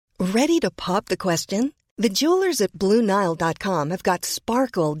Ready to pop the question? The jewelers at BlueNile.com have got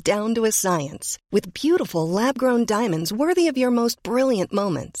sparkle down to a science with beautiful lab-grown diamonds worthy of your most brilliant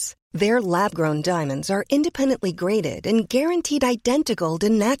moments. Their lab-grown diamonds are independently graded and guaranteed identical to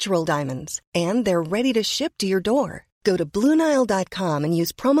natural diamonds, and they're ready to ship to your door. Go to BlueNile.com and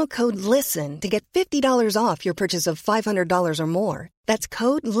use promo code LISTEN to get $50 off your purchase of $500 or more. That's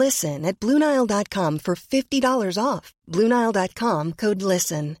code LISTEN at BlueNile.com for $50 off. BlueNile.com, code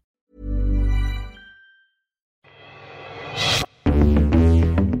LISTEN.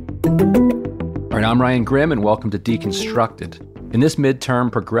 All right, I'm Ryan Grimm, and welcome to Deconstructed. In this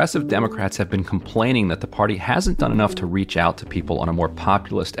midterm, progressive Democrats have been complaining that the party hasn't done enough to reach out to people on a more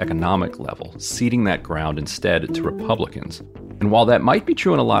populist economic level, ceding that ground instead to Republicans. And while that might be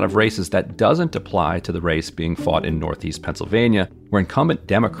true in a lot of races, that doesn't apply to the race being fought in Northeast Pennsylvania, where incumbent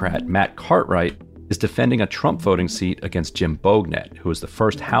Democrat Matt Cartwright is defending a Trump voting seat against Jim Bognet, who is the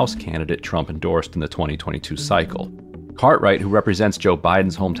first House candidate Trump endorsed in the 2022 cycle. Cartwright, who represents Joe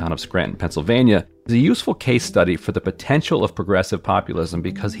Biden's hometown of Scranton, Pennsylvania, is a useful case study for the potential of progressive populism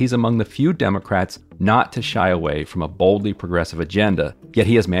because he's among the few Democrats not to shy away from a boldly progressive agenda, yet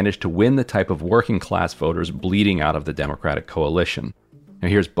he has managed to win the type of working class voters bleeding out of the Democratic coalition. Now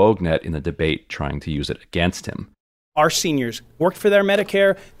here's Bognet in the debate trying to use it against him. Our seniors worked for their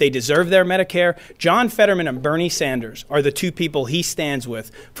Medicare. They deserve their Medicare. John Fetterman and Bernie Sanders are the two people he stands with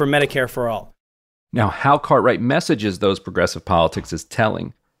for Medicare for all. Now, how Cartwright messages those progressive politics is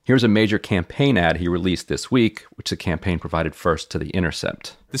telling. Here's a major campaign ad he released this week, which the campaign provided first to The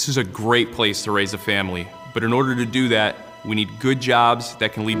Intercept. This is a great place to raise a family, but in order to do that, we need good jobs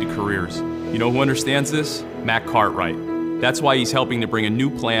that can lead to careers. You know who understands this? Matt Cartwright. That's why he's helping to bring a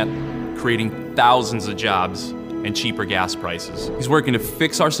new plant, creating thousands of jobs and cheaper gas prices. He's working to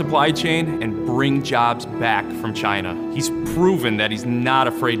fix our supply chain and bring jobs back from China. He's proven that he's not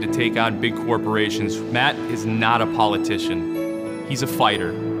afraid to take on big corporations. Matt is not a politician. He's a fighter,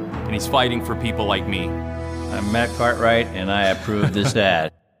 and he's fighting for people like me. I'm Matt Cartwright, and I approve this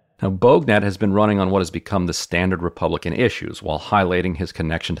ad. Now, Bognet has been running on what has become the standard Republican issues, while highlighting his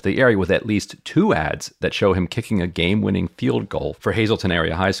connection to the area with at least 2 ads that show him kicking a game-winning field goal for Hazleton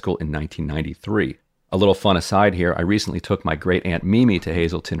Area High School in 1993. A little fun aside here, I recently took my great-aunt Mimi to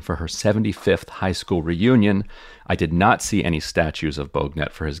Hazleton for her 75th high school reunion. I did not see any statues of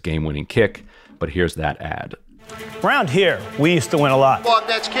Bognet for his game-winning kick, but here's that ad. Around here, we used to win a lot.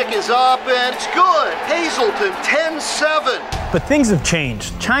 Bognet's kick is up, and it's good. Hazleton, 10-7. But things have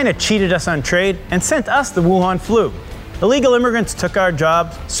changed. China cheated us on trade and sent us the Wuhan flu. Illegal immigrants took our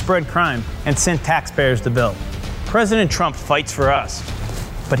jobs, spread crime, and sent taxpayers to bill. President Trump fights for us,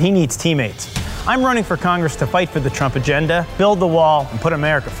 but he needs teammates. I'm running for Congress to fight for the Trump agenda, build the wall, and put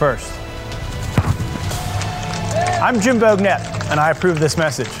America first. I'm Jim Bognet, and I approve this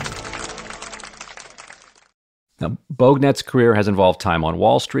message. Now, Bognet's career has involved time on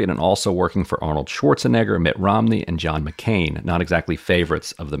Wall Street and also working for Arnold Schwarzenegger, Mitt Romney, and John McCain, not exactly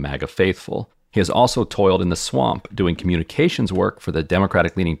favorites of the MAGA faithful. He has also toiled in the swamp, doing communications work for the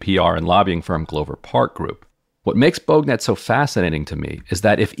Democratic-leaning PR and lobbying firm Glover Park Group. What makes Bognet so fascinating to me is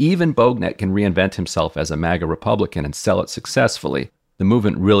that if even Bognet can reinvent himself as a MAGA Republican and sell it successfully, the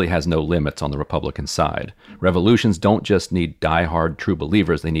movement really has no limits on the Republican side. Revolutions don't just need die-hard true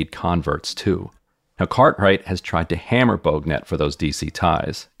believers, they need converts too. Now, Cartwright has tried to hammer Bognet for those DC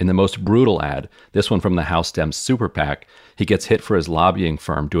ties. In the most brutal ad, this one from the House Dems Super PAC, he gets hit for his lobbying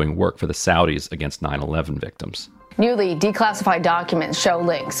firm doing work for the Saudis against 9/11 victims. Newly declassified documents show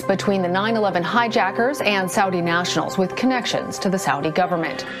links between the 9/11 hijackers and Saudi nationals with connections to the Saudi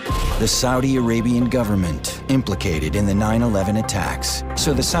government. The Saudi Arabian government implicated in the 9/11 attacks.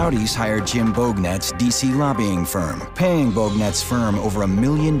 So the Saudis hired Jim Bognet's DC lobbying firm, paying Bognet's firm over $1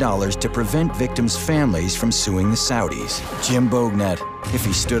 million to prevent victims' families from suing the Saudis. Jim Bognet, if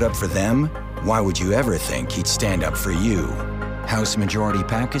he stood up for them, why would you ever think he'd stand up for you? House Majority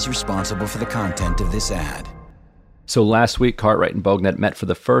PAC is responsible for the content of this ad. So last week, Cartwright and Bognet met for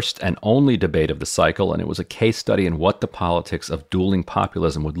the first and only debate of the cycle, and it was a case study in what the politics of dueling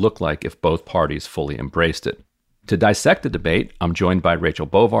populism would look like if both parties fully embraced it. To dissect the debate, I'm joined by Rachel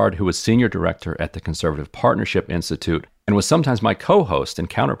Bovard, who is Senior Director at the Conservative Partnership Institute and was sometimes my co-host and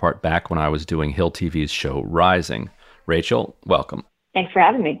counterpart back when I was doing Hill TV's show Rising. Rachel, welcome. Thanks for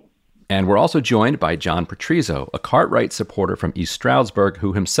having me. And we're also joined by John Petrizzo, a Cartwright supporter from East Stroudsburg,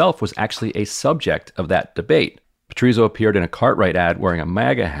 who himself was actually a subject of that debate. Petrizzo appeared in a Cartwright ad wearing a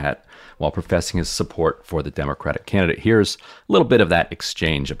MAGA hat while professing his support for the Democratic candidate. Here's a little bit of that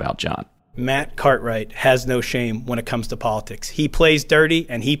exchange about John. Matt Cartwright has no shame when it comes to politics. He plays dirty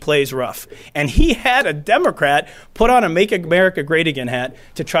and he plays rough. And he had a Democrat put on a Make America Great Again hat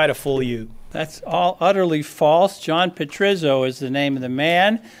to try to fool you. That's all utterly false. John Petrizzo is the name of the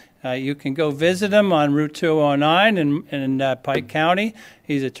man. You can go visit him on Route 209 in Pike County.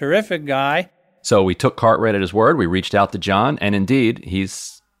 He's a terrific guy. So we took Cartwright at his word. We reached out to John, and indeed,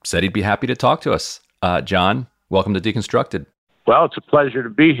 he's said he'd be happy to talk to us. John, welcome to Deconstructed. Well, it's a pleasure to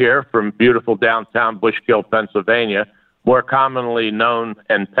be here from beautiful downtown Bushkill, Pennsylvania, more commonly known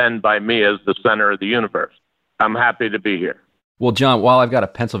and penned by me as the center of the universe. I'm happy to be here. Well, John, while I've got a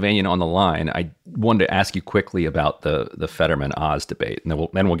Pennsylvanian on the line, I wanted to ask you quickly about the Fetterman-Oz debate, and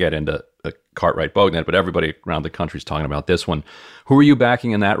then we'll get into the Cartwright-Bognet, but everybody around the country is talking about this one. Who were you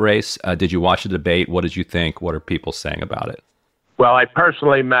backing in that race? Did you watch the debate? What did you think? What are people saying about it? Well, I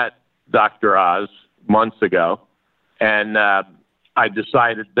personally met Dr. Oz months ago, and I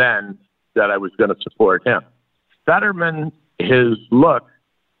decided then that I was going to support him. Fetterman, his look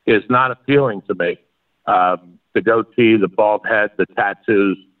is not appealing to me. The goatee, the bald head, the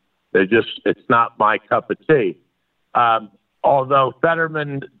tattoos, it's not my cup of tea. Although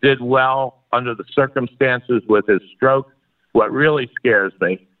Fetterman did well under the circumstances with his stroke, what really scares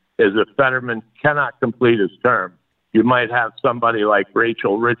me is if Fetterman cannot complete his term, you might have somebody like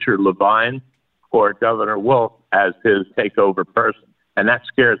Rachel Richard Levine or Governor Wolf as his takeover person. And that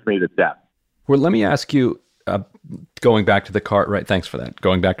scares me to death. Well, let me ask you, going back to the Cartwright, thanks for that,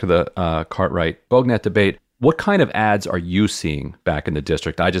 going back to the Cartwright-Bognet debate, what kind of ads are you seeing back in the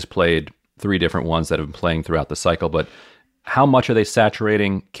district? I just played 3 different ones that have been playing throughout the cycle, but how much are they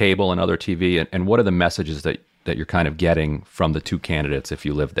saturating cable and other TV, and what are the messages that you're kind of getting from the 2 candidates if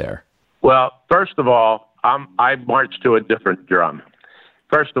you live there? Well, first of all, I march to a different drum.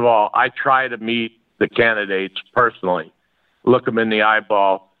 First of all, I try to meet the candidates personally, look them in the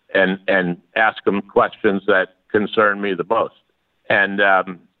eyeball, and ask them questions that concern me the most. And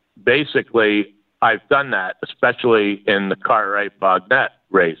basically, I've done that, especially in the Cartwright-Bognet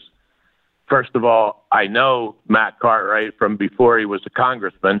race. First of all, I know Matt Cartwright from before he was a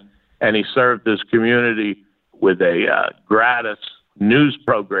congressman, and he served his community with a gratis news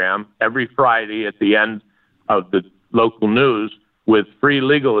program every Friday at the end of the local news with free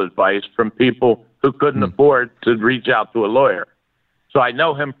legal advice from people who couldn't afford to reach out to a lawyer. So I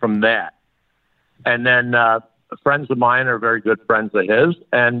know him from that. And then friends of mine are very good friends of his,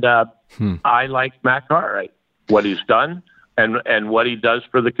 and I like Matt Cartwright, what he's done and what he does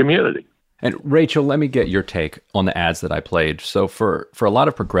for the community. And Rachel, let me get your take on the ads that I played. So for a lot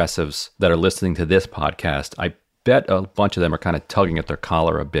of progressives that are listening to this podcast, I bet a bunch of them are kind of tugging at their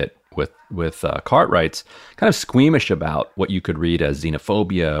collar a bit with Cartwright's kind of squeamish about what you could read as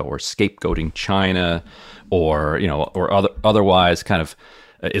xenophobia or scapegoating China, or otherwise kind of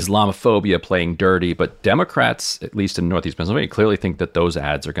Islamophobia playing dirty. But Democrats, at least in Northeast Pennsylvania, clearly think that those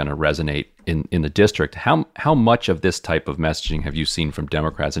ads are going to resonate in the district. How much of this type of messaging have you seen from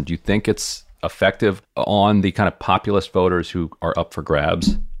Democrats, and do you think it's effective on the kind of populist voters who are up for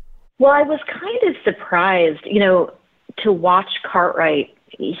grabs? Well, I was kind of surprised, to watch Cartwright.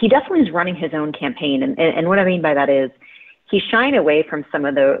 He definitely is running his own campaign. And what I mean by that is he's shying away from some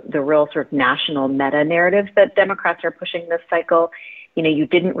of the real sort of national meta narratives that Democrats are pushing this cycle. You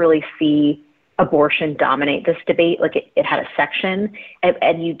didn't really see abortion dominate this debate. Like it had a section,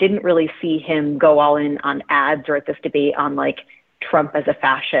 and you didn't really see him go all in on ads or at this debate on like Trump as a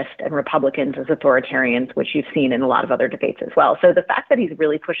fascist and Republicans as authoritarians, which you've seen in a lot of other debates as well. So the fact that he's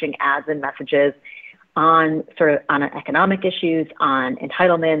really pushing ads and messages on economic issues, on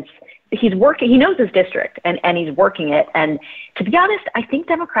entitlements, he's working, he knows his district and he's working it. And to be honest, I think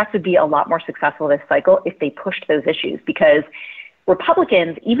Democrats would be a lot more successful this cycle if they pushed those issues, because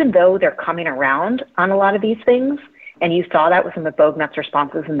Republicans, even though they're coming around on a lot of these things, and you saw that with some of Bognet's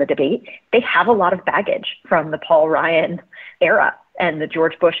responses in the debate, they have a lot of baggage from the Paul Ryan era and the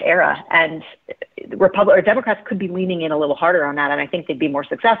George Bush era. And Democrats could be leaning in a little harder on that, and I think they'd be more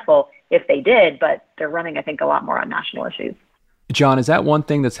successful if they did, but they're running, I think, a lot more on national issues. John, is that one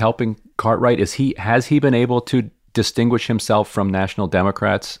thing that's helping Cartwright? Has he been able to distinguish himself from national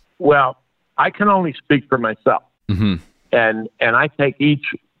Democrats? Well, I can only speak for myself. Mm-hmm. And I take each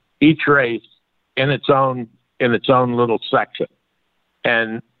race in its own little section.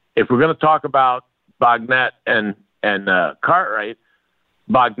 And if we're going to talk about Bognet and Cartwright,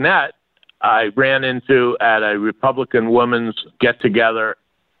 Bognet I ran into at a Republican women's get-together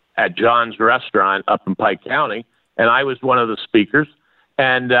at John's Restaurant up in Pike County, and I was one of the speakers.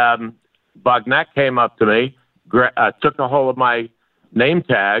 And Bognet came up to me, took a hold of my name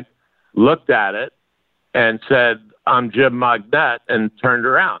tag, looked at it, and said, "I'm Jim Bognet," and turned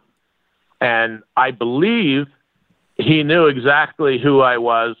around. And I believe he knew exactly who I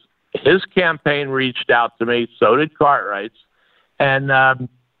was. His campaign reached out to me, so did Cartwright's. And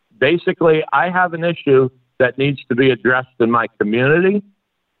basically, I have an issue that needs to be addressed in my community,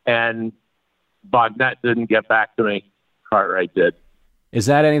 and Bognet didn't get back to me. Cartwright did. Is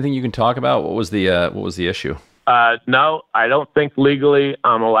that anything you can talk about? What was the issue? No, I don't think legally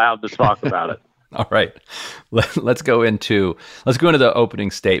I'm allowed to talk about it. All right, let's go into the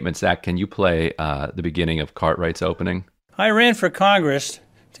opening statement. Zach, can you play the beginning of Cartwright's opening? I ran for Congress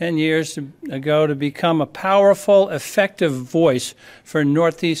 10 years ago to become a powerful, effective voice for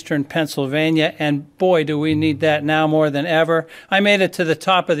northeastern Pennsylvania, and boy, do we need that now more than ever. I made it to the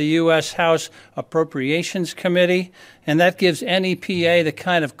top of the U.S. House Appropriations Committee, and that gives NEPA the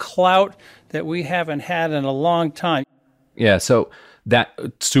kind of clout that we haven't had in a long time. Yeah, so that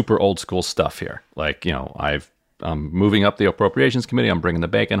super old school stuff here. Like, I'm moving up the Appropriations Committee, I'm bringing the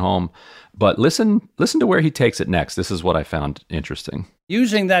bacon home. But listen to where he takes it next. This is what I found interesting.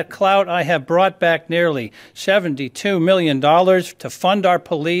 Using that clout, I have brought back nearly $72 million to fund our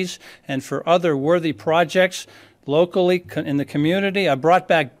police and for other worthy projects locally in the community. I brought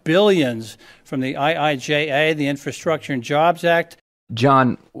back billions from the IIJA, the Infrastructure and Jobs Act.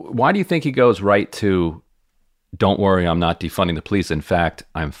 John, why do you think he goes right to, don't worry, I'm not defunding the police. In fact,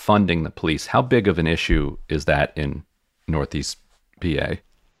 I'm funding the police. How big of an issue is that in Northeast PA?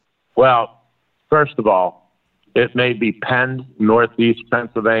 Well, first of all, it may be Penn, Northeast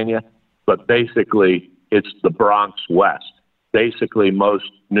Pennsylvania, but basically it's the Bronx West. Basically, most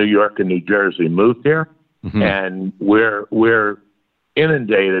New York and New Jersey moved here, and we're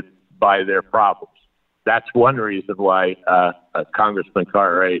inundated by their problems. That's one reason why Congressman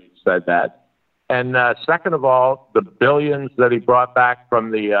Cartwright said that. And second of all, the billions that he brought back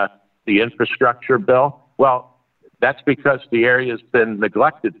from the infrastructure bill, well, that's because the area's been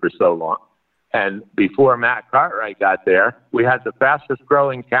neglected for so long. And before Matt Cartwright got there, we had the fastest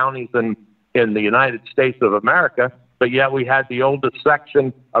growing counties in the United States of America, but yet we had the oldest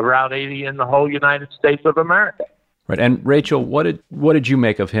section of Route 80 in the whole United States of America. Right. And Rachel, what did you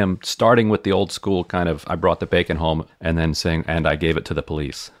make of him starting with the old school kind of, I brought the bacon home, and then saying, and I gave it to the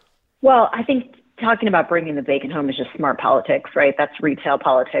police? Well, I think talking about bringing the bacon home is just smart politics, right? That's retail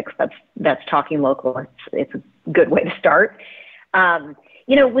politics. That's talking local. It's a good way to start.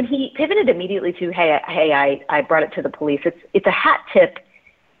 When he pivoted immediately to, hey, I brought it to the police, it's a hat tip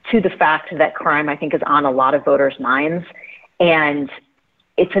to the fact that crime, I think, is on a lot of voters' minds. And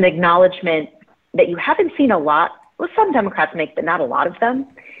it's an acknowledgement that you haven't seen a lot, well, some Democrats make, but not a lot of them.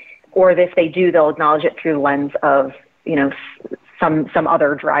 Or if they do, they'll acknowledge it through the lens of, some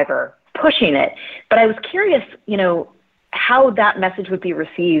other driver pushing it. But I was curious, how that message would be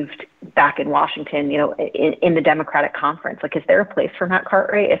received back in Washington, in the Democratic conference. Like, is there a place for Matt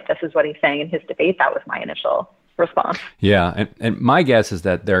Cartwright if this is what he's saying in his debate? That was my initial response. Yeah, and my guess is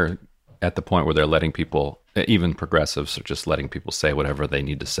that they're at the point where they're letting people, even progressives, are just letting people say whatever they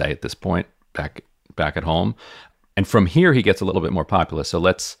need to say at this point back at home. And from here, he gets a little bit more populist.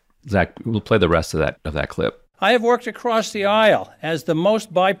 So Zach, we'll play the rest of that clip. I have worked across the aisle as the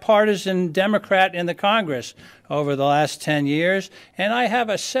most bipartisan Democrat in the Congress over the last 10 years, and I have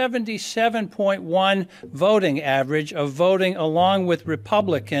a 77.1 voting average of voting along with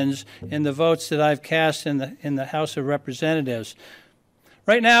Republicans in the votes that I've cast in the House of Representatives.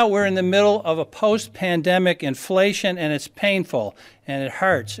 Right now, we're in the middle of a post-pandemic inflation, and it's painful, and it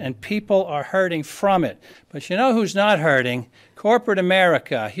hurts, and people are hurting from it. But you know who's not hurting? Corporate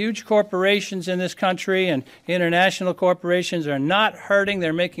America. Huge corporations in this country and international corporations are not hurting.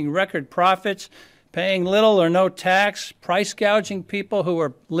 They're making record profits, paying little or no tax, price gouging people who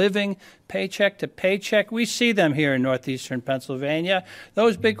are living paycheck to paycheck. We see them here in northeastern Pennsylvania.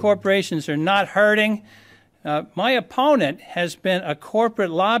 Those big corporations are not hurting. My opponent has been a corporate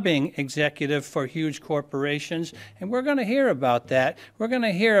lobbying executive for huge corporations, and we're going to hear about that. We're going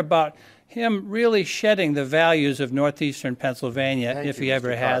to hear about him really shedding the values of northeastern Pennsylvania if he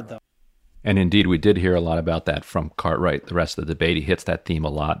ever had them. And indeed, we did hear a lot about that from Cartwright. The rest of the debate, he hits that theme a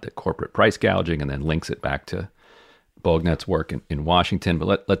lot, the corporate price gouging, and then links it back to Bognet's work in Washington.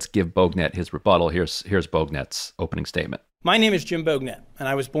 But let's give Bognet his rebuttal. Here's Bognet's opening statement. My name is Jim Bognet, and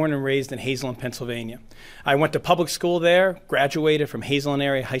I was born and raised in Hazelland, Pennsylvania. I went to public school there, graduated from Hazelland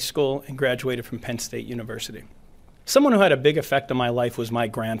Area High School, and graduated from Penn State University. Someone who had a big effect on my life was my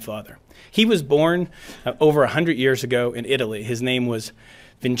grandfather. He was born over 100 years ago in Italy. His name was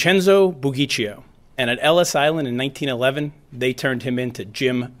Vincenzo Bugiccio. And at Ellis Island in 1911, they turned him into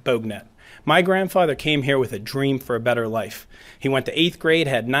Jim Bognet. My grandfather came here with a dream for a better life. He went to 8th grade,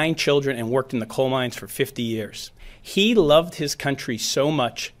 had 9 children, and worked in the coal mines for 50 years. He loved his country so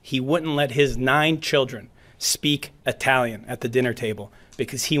much, he wouldn't let his 9 children speak Italian at the dinner table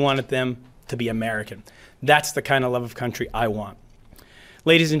because he wanted them to be American. That's the kind of love of country I want.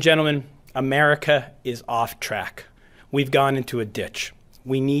 Ladies and gentlemen, America is off track. We've gone into a ditch.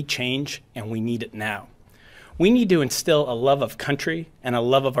 We need change, and we need it now. We need to instill a love of country and a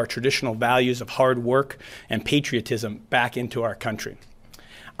love of our traditional values of hard work and patriotism back into our country.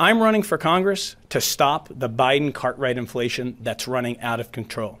 I'm running for Congress to stop the Biden-Cartwright inflation that's running out of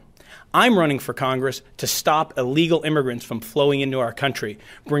control. I'm running for Congress to stop illegal immigrants from flowing into our country,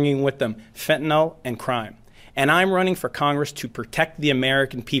 bringing with them fentanyl and crime. And I'm running for Congress to protect the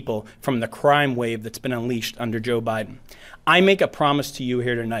American people from the crime wave that's been unleashed under Joe Biden. I make a promise to you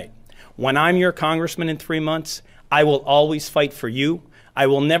here tonight. When I'm your congressman in 3 months, I will always fight for you. I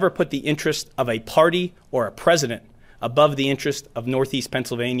will never put the interest of a party or a president above the interest of Northeast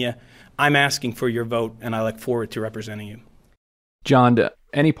Pennsylvania. I'm asking for your vote, and I look forward to representing you. John,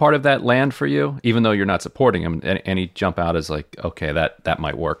 any part of that land for you, even though you're not supporting him, any jump out as like, okay, that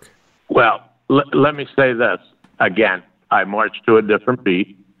might work? Well, let me say this. Again, I marched to a different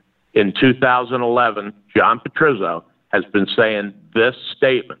beat. In 2011, John Petrizzo has been saying this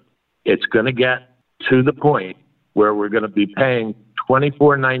statement. It's going to get to the point where we're going to be paying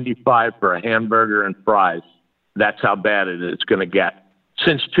 $24.95 for a hamburger and fries. That's how bad it's going to get.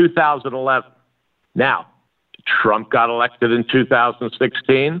 Since 2011. Now, Trump got elected in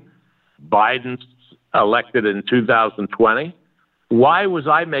 2016. Biden's elected in 2020. Why was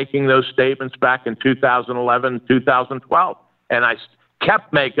I making those statements back in 2011, 2012? And I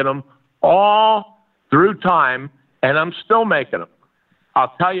kept making them all through time, and I'm still making them.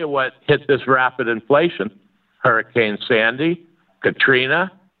 I'll tell you what hit this rapid inflation. Hurricane Sandy,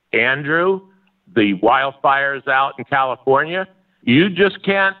 Katrina, Andrew, the wildfires out in California. You just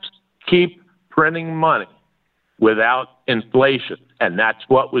can't keep printing money without inflation. And that's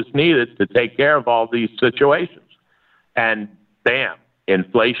what was needed to take care of all these situations. And bam,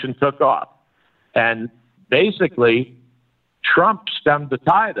 inflation took off. And basically, Trump stemmed the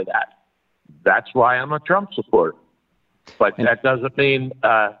tide of that. That's why I'm a Trump supporter. But that doesn't mean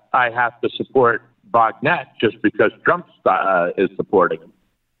I have to support Bognet just because Trump is supporting him.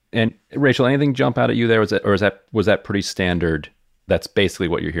 And Rachel, anything jump out at you there? Was that pretty standard? That's basically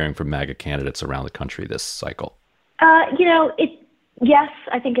what you're hearing from MAGA candidates around the country this cycle. Yes,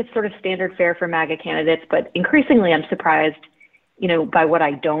 I think it's sort of standard fare for MAGA candidates, but increasingly I'm surprised, by what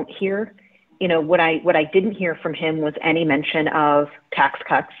I don't hear. What I didn't hear from him was any mention of tax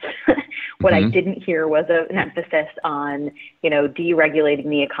cuts. What I didn't hear was an emphasis on, deregulating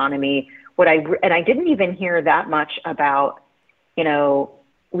the economy. And I didn't even hear that much about,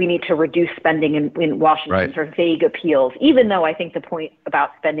 we need to reduce spending in Washington's sort of vague appeals, even though I think the point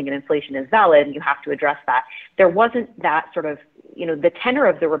about spending and inflation is valid and you have to address that. There wasn't that sort of, the tenor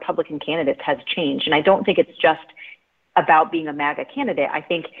of the Republican candidates has changed. And I don't think it's just about being a MAGA candidate. I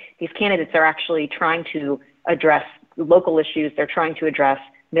think these candidates are actually trying to address local issues. They're trying to address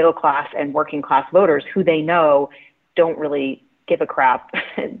middle class and working class voters who they know don't really give a crap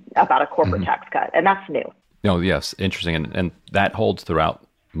about a corporate tax cut. And that's new. Yes, interesting. And that holds throughout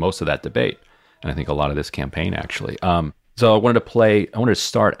most of that debate. And I think a lot of this campaign, actually. So I wanted to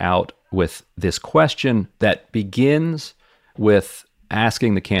start out with this question that begins with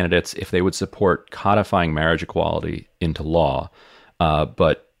asking the candidates if they would support codifying marriage equality into law.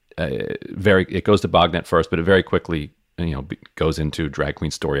 But it goes to Bognet first, but it very quickly goes into Drag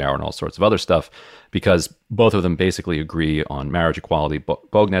Queen Story Hour and all sorts of other stuff, because both of them basically agree on marriage equality.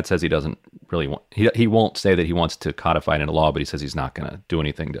 Bognet says he doesn't really want, he won't say that he wants to codify it into law, but he says he's not going to do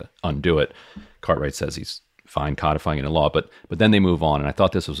anything to undo it. Cartwright says he's fine codifying it in law, but then they move on. And I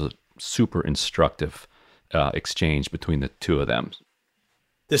thought this was a super instructive exchange between the two of them.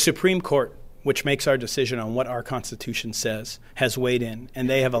 The Supreme Court, which makes our decision on what our Constitution says, has weighed in, and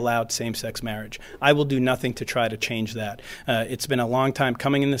they have allowed same-sex marriage. I will do nothing to try to change that. It's been a long time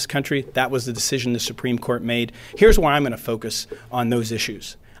coming in this country. That was the decision the Supreme Court made. Here's where I'm going to focus on those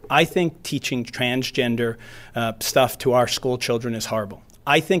issues. I think teaching transgender stuff to our school children is horrible.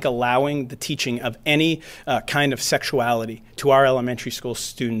 I think allowing the teaching of any kind of sexuality to our elementary school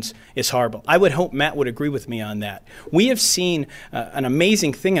students is horrible. I would hope Matt would agree with me on that. We have seen an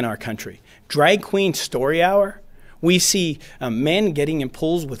amazing thing in our country. Drag Queen Story Hour. We see men getting in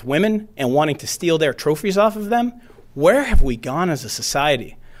pools with women and wanting to steal their trophies off of them. Where have we gone as a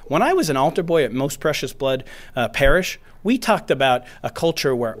society? When I was an altar boy at Most Precious Blood Parish, we talked about a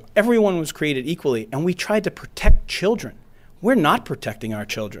culture where everyone was created equally, and we tried to protect children. we're not protecting our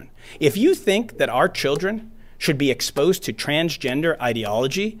children. If you think that our children should be exposed to transgender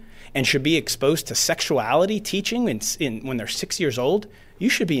ideology and should be exposed to sexuality teaching when they're 6 years old, you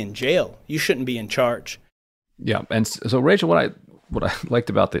should be in jail. You shouldn't be in charge. Yeah, and so Rachel, what I liked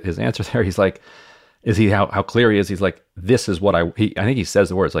about his answer there, he's like, is he how clear he is? He's like, this is what I think he says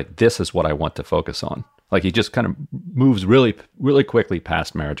the words like, this is what I want to focus on. Like he just kind of moves really, really quickly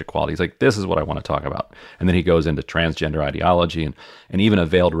past marriage equality. He's like, this is what I want to talk about. And then he goes into transgender ideology and even a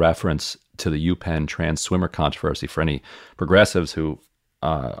veiled reference to the UPenn trans swimmer controversy. For any progressives who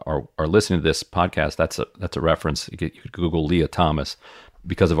are listening to this podcast, that's a reference. You could Google Leah Thomas.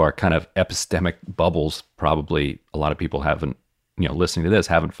 Because of our kind of epistemic bubbles, probably a lot of people haven't, listening to this,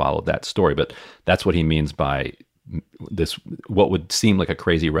 haven't followed that story. But that's what he means by this, what would seem like a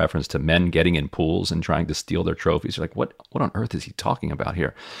crazy reference to men getting in pools and trying to steal their trophies. You're like, what on earth is he talking about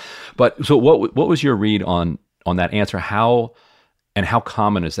here? But so what was your read on that answer? How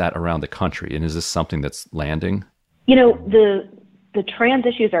common is that around the country? And is this something that's landing? The trans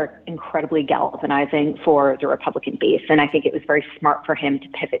issues are incredibly galvanizing for the Republican base, and I think it was very smart for him to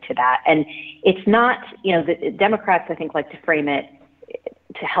pivot to that. And it's not, the Democrats, I think, like to frame it,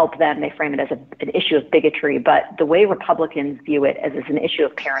 to help them, they frame it as an issue of bigotry, but the way Republicans view it as an issue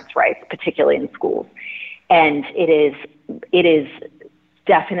of parents' rights, particularly in schools. And it is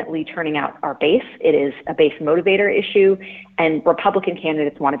definitely turning out our base. It is a base motivator issue, and Republican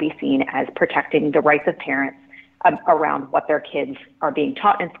candidates want to be seen as protecting the rights of parents around what their kids are being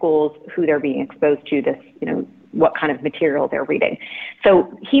taught in schools, who they're being exposed to, what kind of material they're reading.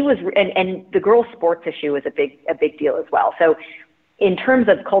 So he was, and the girls' sports issue is a big deal as well. So in terms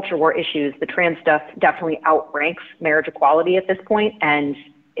of culture war issues, the trans stuff definitely outranks marriage equality at this point, and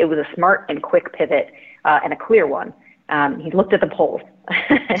it was a smart and quick pivot and a clear one. He looked at the polls.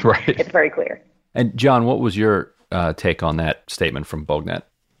 Right. It's very clear. And John, what was your take on that statement from Bognet?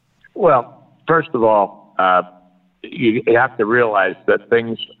 Well, first of all, you have to realize that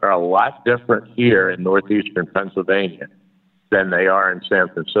things are a lot different here in northeastern Pennsylvania than they are in San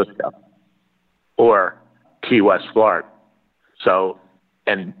Francisco or Key West, Florida. So,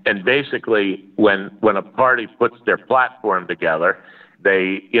 and basically, when a party puts their platform together,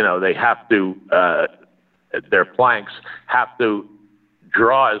 they have to, their planks have to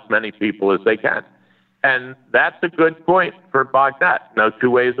draw as many people as they can. And that's a good point for Bognet. No two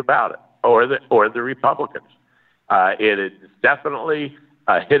ways about it, or the Republicans. It is definitely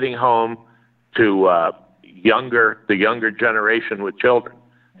hitting home to the younger generation with children,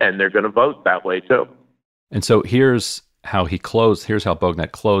 and they're going to vote that way too. And so here's how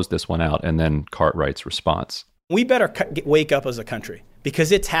Bognet closed this one out, and then Cartwright's response. We better wake up as a country,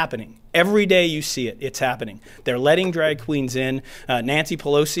 because it's happening. Every day you see it, it's happening. They're letting drag queens in. Nancy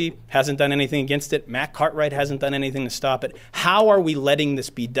Pelosi hasn't done anything against it. Matt Cartwright hasn't done anything to stop it. How are we letting this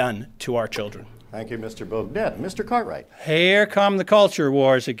be done to our children? Thank you, Mr. Bognet. Mr. Cartwright. Here come the culture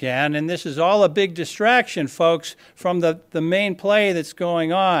wars again, and this is all a big distraction, folks, from the main play that's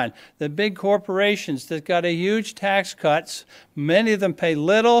going on. The big corporations that got a huge tax cuts, many of them pay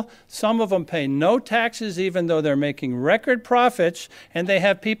little, some of them pay no taxes even though they're making record profits, and they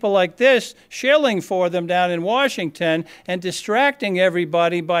have people like this shilling for them down in Washington and distracting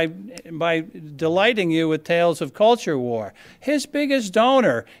everybody by delighting you with tales of culture war. His biggest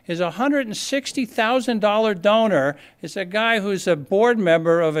donor is $160,000 donor is a guy who's a board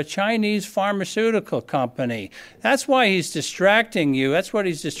member of a Chinese pharmaceutical company. That's why he's distracting you. That's what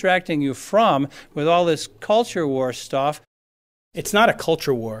he's distracting you from with all this culture war stuff. It's not a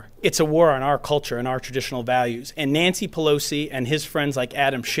culture war. It's a war on our culture and our traditional values. And Nancy Pelosi and his friends like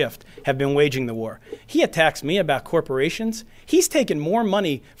Adam Schiff have been waging the war. He attacks me about corporations. He's taken more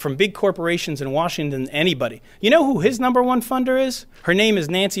money from big corporations in Washington than anybody. You know who his number one funder is? Her name is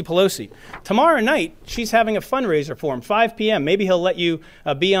Nancy Pelosi. Tomorrow night, she's having a fundraiser for him, 5 p.m. Maybe he'll let you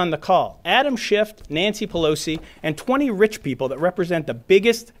be on the call. Adam Schiff, Nancy Pelosi, and 20 rich people that represent the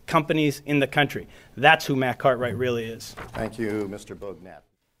biggest companies in the country. That's who Matt Cartwright really is. Thank you, Mr. Bognet.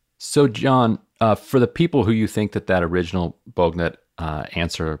 So, John, for the people who you think that original Bognet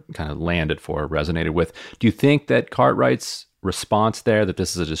answer kind of landed for, resonated with, do you think that Cartwright's response there, that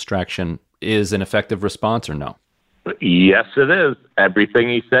this is a distraction, is an effective response or no? Yes, it is. Everything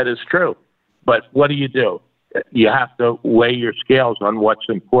he said is true. But what do? You have to weigh your scales on what's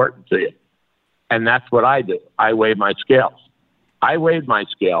important to you. And that's what I do. I weigh my scales. I weighed my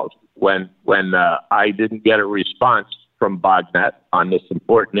scales when I didn't get a response from Bognet on this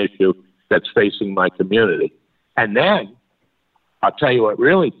important issue that's facing my community. And then, I'll tell you what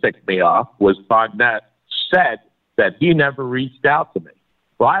really ticked me off was Bognet said that he never reached out to me.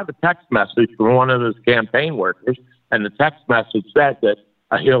 Well, I have a text message from one of his campaign workers And the text message said that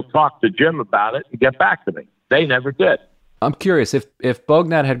he'll talk to Jim about it and get back to me. They never did. I'm curious, if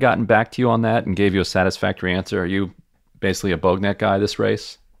Bognet had gotten back to you on that and gave you a satisfactory answer, are you basically a Bognet guy this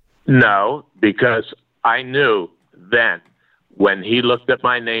race? No, because I knew then when he looked at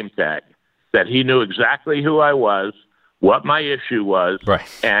my name tag that he knew exactly who I was, what my issue was, right.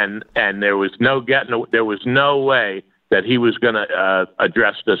 and there was no way that he was going to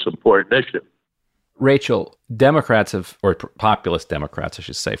address this important issue. Rachel, Democrats or populist Democrats, I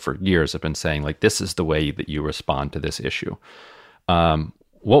should say, for years have been saying, like, this is the way that you respond to this issue.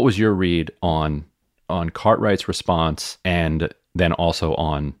 What was your read on Cartwright's response and then also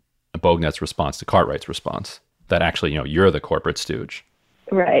on Bognet's response to Cartwright's response? That actually, you're the corporate stooge.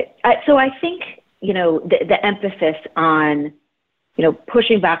 Right. So I think, the emphasis on,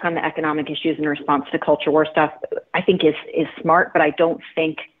 pushing back on the economic issues in response to culture war stuff, I think is smart, but I don't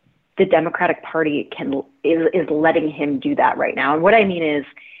think the Democratic Party is letting him do that right now. And what I mean is,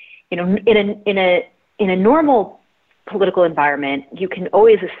 in a normal political environment, you can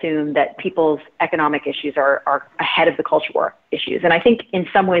always assume that people's economic issues are ahead of the culture war issues. And I think in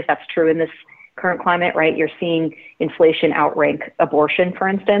some ways that's true in this current climate, right? You're seeing inflation outrank abortion, for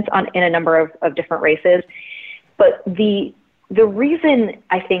instance, in a number of different races. But the reason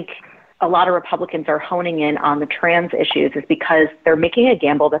I think a lot of Republicans are honing in on the trans issues is because they're making a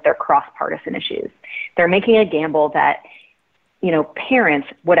gamble that they're cross-partisan issues. They're making a gamble that, parents,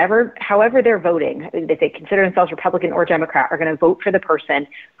 however they're voting, if they consider themselves Republican or Democrat, are going to vote for the person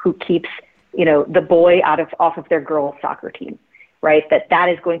who keeps, the boy off of their girls' soccer team, right? That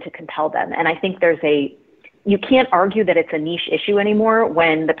is going to compel them. And I think you can't argue that it's a niche issue anymore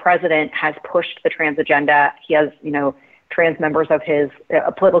when the president has pushed the trans agenda. He has, trans members of his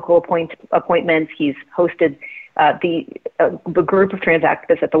political appointments. He's hosted the group of trans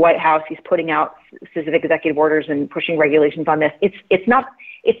activists at the White House. He's putting out specific executive orders and pushing regulations on this. It's not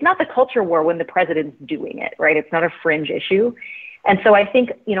the culture war when the president's doing it, right? It's not a fringe issue. And so I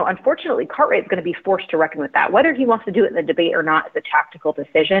think, unfortunately, Cartwright is going to be forced to reckon with that. Whether he wants to do it in the debate or not is a tactical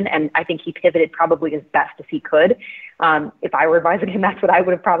decision. And I think he pivoted probably as best as he could. If I were advising him, that's what I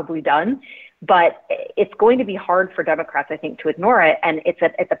would have probably done. But it's going to be hard for Democrats, I think, to ignore it. And it's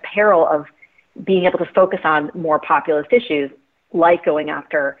at the peril of being able to focus on more populist issues like going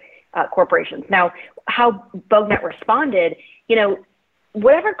after corporations. Now, how Bognet responded,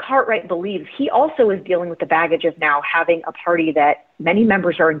 whatever Cartwright believes, he also is dealing with the baggage of now having a party that many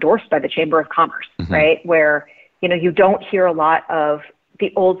members are endorsed by the Chamber of Commerce, right? Where, you don't hear a lot of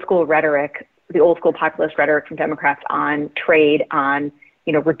the old school rhetoric, the old school populist rhetoric from Democrats on trade, on,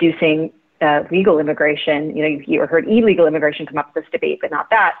 reducing legal immigration. You heard illegal immigration come up with this debate, but not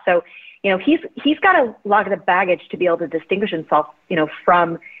that. So, he's got a lot of the baggage to be able to distinguish himself,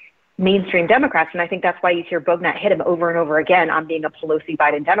 from mainstream Democrats. And I think that's why you hear Bognet hit him over and over again on being a Pelosi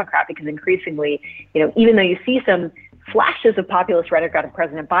Biden Democrat, because increasingly, even though you see some flashes of populist rhetoric out of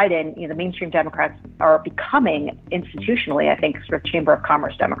President Biden, the mainstream Democrats are becoming institutionally, I think, sort of Chamber of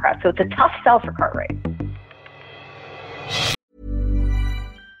Commerce Democrats. So it's a tough sell for Cartwright.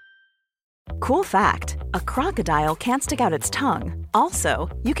 Cool fact, a crocodile can't stick out its tongue. Also,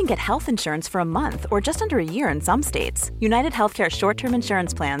 you can get health insurance for a month or just under a year in some states. United Healthcare short-term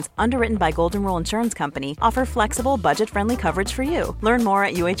insurance plans, underwritten by Golden Rule Insurance Company, offer flexible, budget-friendly coverage for you. Learn more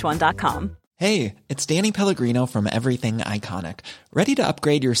at UH1.com. Hey, it's Danny Pellegrino from Everything Iconic. Ready to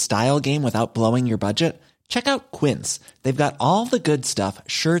upgrade your style game without blowing your budget? Check out Quince. They've got all the good stuff,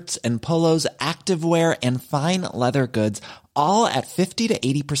 shirts and polos, activewear, and fine leather goods, all at 50 to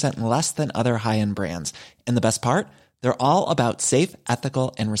 80% less than other high-end brands. And the best part? They're all about safe,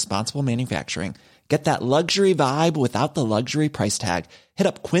 ethical, and responsible manufacturing. Get that luxury vibe without the luxury price tag. Hit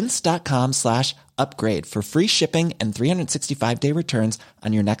up quince.com/upgrade for free shipping and 365-day returns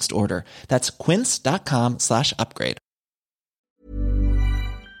on your next order. That's quince.com/upgrade.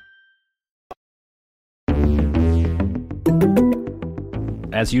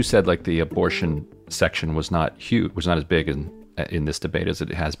 As you said, like, the abortion section was not huge, was not as big in this debate as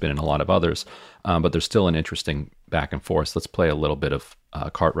it has been in a lot of others, but there's still an interesting back and forth. Let's play a little bit of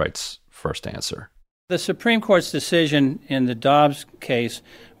Cartwright's first answer. The Supreme Court's decision in the Dobbs case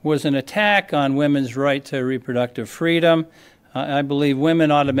was an attack on women's right to reproductive freedom. I believe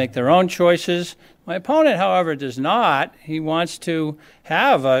women ought to make their own choices. My opponent, however, does not. He wants to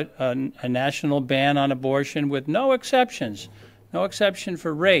have a national ban on abortion with no exceptions. No exception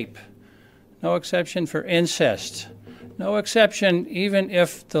for rape, no exception for incest, no exception even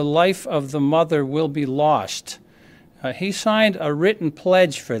if the life of the mother will be lost. He signed a written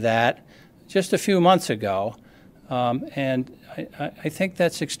pledge for that just a few months ago. And I think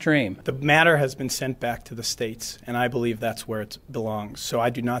that's extreme. The matter has been sent back to the states, and I believe that's where it belongs. So I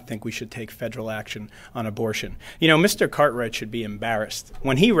do not think we should take federal action on abortion. You know, Mr. Cartwright should be embarrassed.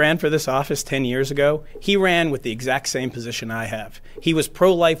 When he ran for this office 10 years ago, he ran with the exact same position I have. He was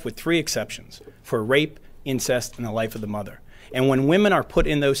pro-life with 3 exceptions: for rape, incest, and the life of the mother. And when women are put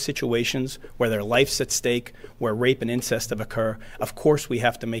in those situations where their life's at stake, where rape and incest have occurred, of course we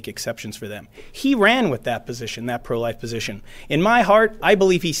have to make exceptions for them. He ran with that position, that pro-life position. In my heart, I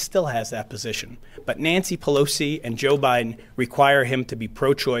believe he still has that position. But Nancy Pelosi and Joe Biden require him to be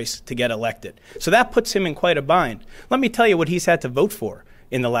pro-choice to get elected. So that puts him in quite a bind. Let me tell you what he's had to vote for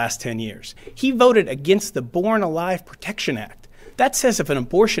in the last 10 years. He voted against the Born Alive Protection Act. That says if an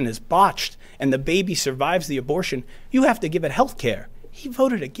abortion is botched and the baby survives the abortion, you have to give it health care. He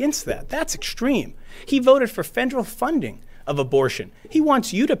voted against that. That's extreme. He voted for federal funding of abortion. He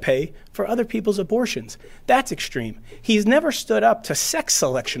wants you to pay for other people's abortions. That's extreme. He's never stood up to sex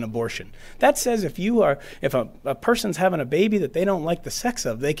selection abortion. That says if a person's having a baby that they don't like the sex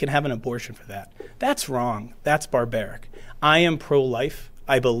of, they can have an abortion for that. That's wrong. That's barbaric. I am pro-life.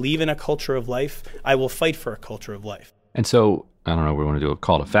 I believe in a culture of life. I will fight for a culture of life. And so, I don't know, we want to do a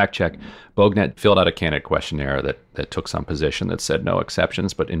call to fact check. Bognet filled out a candidate questionnaire that took some position that said no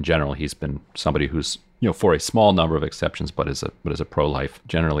exceptions, but in general, he's been somebody who's, for a small number of exceptions, but is a pro-life,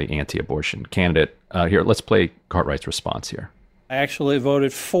 generally anti-abortion candidate. Here, let's play Cartwright's response here. I actually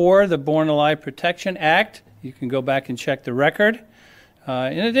voted for the Born Alive Protection Act. You can go back and check the record.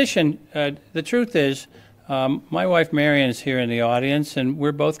 In addition, the truth is, my wife Marion is here in the audience, and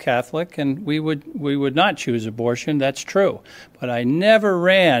we're both Catholic, and we would not choose abortion. That's true. But I never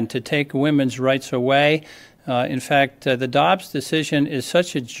ran to take women's rights away. In fact, the Dobbs decision is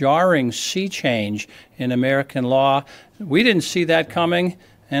such a jarring sea change in American law. We didn't see that coming,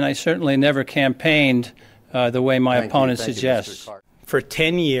 and I certainly never campaigned the way my opponent suggests. For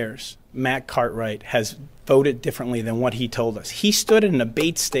 10 years, Matt Cartwright has voted differently than what he told us. He stood in a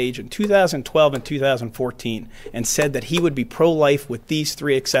debate stage in 2012 and 2014 and said that he would be pro-life with these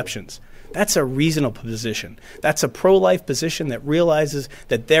 3 exceptions. That's a reasonable position. That's a pro-life position that realizes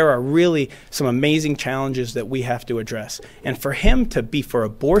that there are really some amazing challenges that we have to address. And for him to be for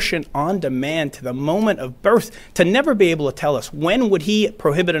abortion on demand to the moment of birth, to never be able to tell us when would he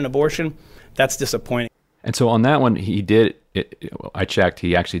prohibit an abortion, that's disappointing. And so on that one, I checked,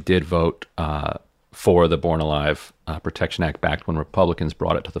 he actually did vote for the Born Alive Protection Act back when Republicans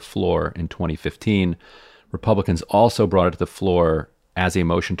brought it to the floor in 2015. Republicans also brought it to the floor as a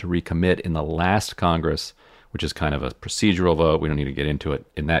motion to recommit in the last Congress, which is kind of a procedural vote. We don't need to get into it.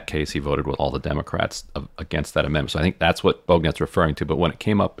 In that case, he voted with all the Democrats against that amendment. So I think that's what Bognet's referring to. But when it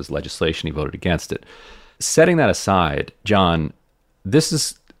came up as legislation, he voted against it. Setting that aside, John, this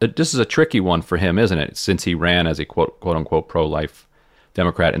is a tricky one for him, isn't it? Since he ran as a quote unquote pro-life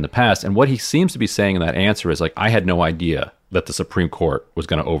Democrat in the past. And what he seems to be saying in that answer is like, I had no idea that the Supreme Court was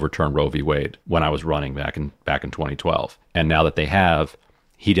going to overturn Roe v. Wade when I was running back in 2012. And now that they have,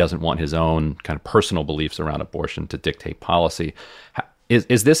 he doesn't want his own kind of personal beliefs around abortion to dictate policy.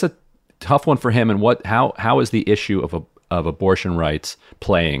 Is this a tough one for him? And how is the issue of abortion rights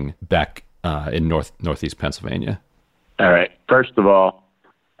playing back in Northeast Pennsylvania? All right. First of all,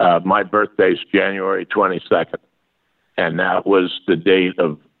 my birthday's January 22nd. And that was the date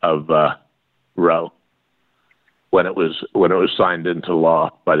of Roe when it was signed into law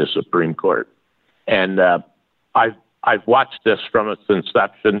by the Supreme Court. And I've watched this from its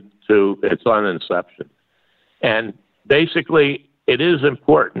inception to its uninception. And basically, it is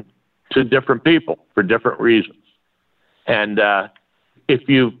important to different people for different reasons. And if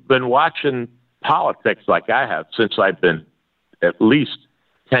you've been watching politics like I have since I've been at least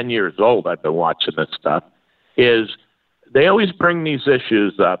 10 years old, I've been watching this stuff, is they always bring these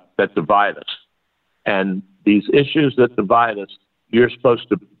issues up that divide us. And these issues that divide us, you're supposed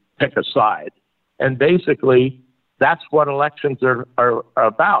to pick a side. And basically, that's what elections are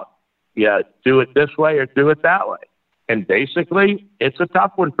about. Yeah, do it this way or do it that way. And basically, it's a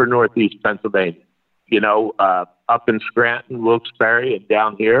tough one for Northeast Pennsylvania. Up in Scranton, Wilkes-Barre, and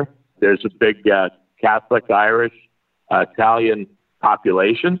down here, there's a big Catholic, Irish, Italian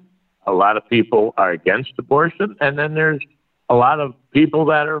population. A lot of people are against abortion, and then there's a lot of people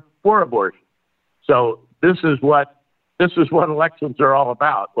that are for abortion. So this is what elections are all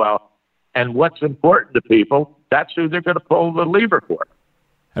about. Well, and what's important to people, that's who they're going to pull the lever for.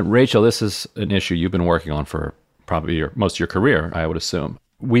 And Rachel, this is an issue you've been working on for probably most of your career, I would assume.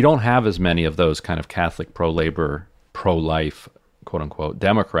 We don't have as many of those kind of Catholic pro-labor, pro-life, quote-unquote,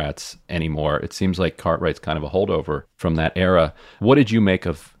 Democrats anymore. It seems like Cartwright's kind of a holdover from that era. What did you make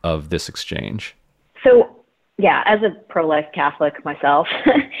of this exchange? So Yeah, as a pro-life Catholic myself,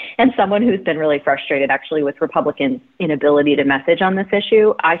 and someone who's been really frustrated actually with Republicans' inability to message on this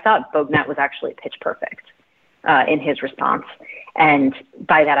issue, I thought Bognet was actually pitch perfect in his response. And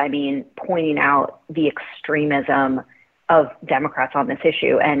by that I mean pointing out the extremism of Democrats on this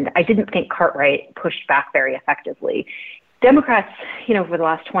issue. And I didn't think Cartwright pushed back very effectively. Democrats, for the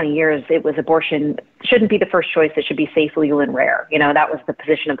last 20 years, it was abortion shouldn't be the first choice. It should be safe, legal, and rare. That was the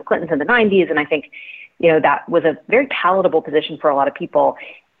position of the Clintons in the 90s. And I think, that was a very palatable position for a lot of people.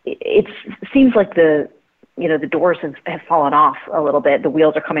 It seems like the doors have fallen off a little bit. The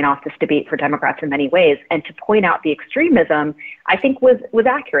wheels are coming off this debate for Democrats in many ways. And to point out the extremism, I think was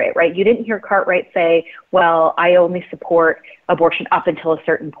accurate, right? You didn't hear Cartwright say, well, I only support abortion up until a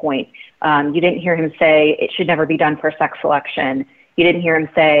certain point. You didn't hear him say it should never be done for sex selection. You didn't hear him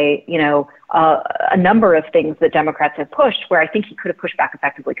say, a number of things that Democrats have pushed where I think he could have pushed back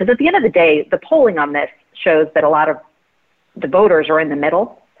effectively. Because at the end of the day, the polling on this shows that a lot of the voters are in the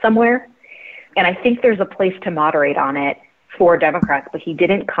middle somewhere. And I think there's a place to moderate on it for Democrats, but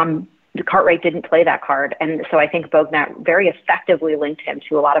Cartwright didn't play that card. And so I think Bognet very effectively linked him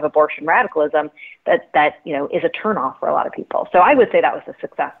to a lot of abortion radicalism that is a turnoff for a lot of people. So I would say that was a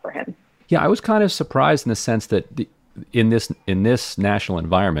success for him. Yeah, I was kind of surprised in the sense that in this national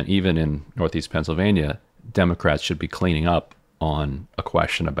environment, even in Northeast Pennsylvania, Democrats should be cleaning up on a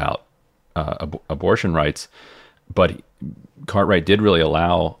question about abortion rights. But Cartwright did really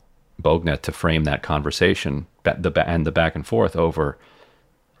allow Bognet to frame that conversation and the back and forth over,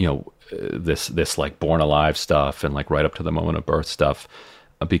 this like born alive stuff and like right up to the moment of birth stuff,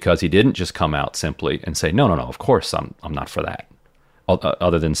 because he didn't just come out simply and say, no, of course I'm not for that,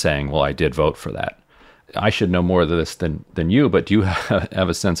 other than saying, well, I did vote for that. I should know more of this than you, but do you have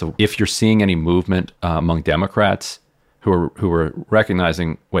a sense of if you're seeing any movement among Democrats who are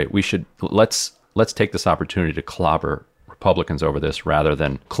recognizing, wait, let's take this opportunity to clobber Republicans over this rather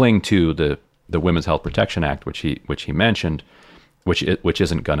than cling to the Women's Health Protection Act, which he mentioned, which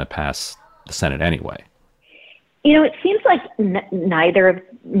isn't going to pass the Senate anyway? It seems like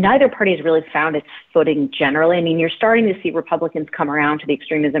neither party has really found its footing generally. I mean, you're starting to see Republicans come around to the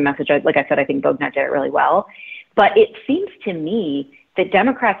extremism message. Like I said, I think Bognet did it really well. But it seems to me that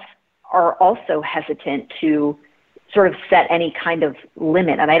Democrats are also hesitant to sort of set any kind of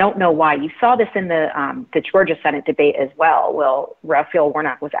limit. And I don't know why. You saw this in the Georgia Senate debate as well. Well, Raphael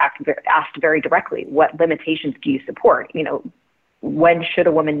Warnock was asked very directly, what limitations do you support? When should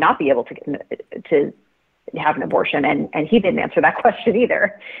a woman not be able to have an abortion? And he didn't answer that question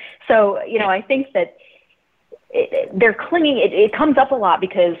either. So, I think that they're clinging. It comes up a lot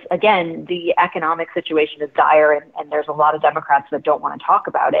because, again, the economic situation is dire and there's a lot of Democrats that don't want to talk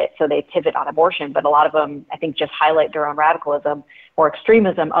about it. So they pivot on abortion. But a lot of them, I think, just highlight their own radicalism or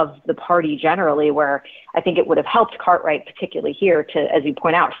extremism of the party generally, where I think it would have helped Cartwright, particularly here, to, as you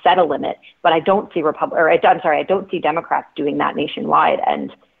point out, set a limit. But I don't see I don't see Democrats doing that nationwide.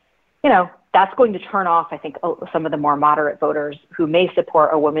 And, that's going to turn off, I think, some of the more moderate voters who may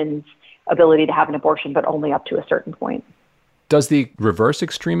support a woman's ability to have an abortion, but only up to a certain point. Does the reverse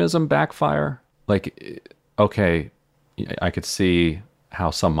extremism backfire? Like, okay, I could see how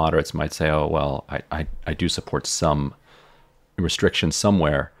some moderates might say, oh, well, I do support some restrictions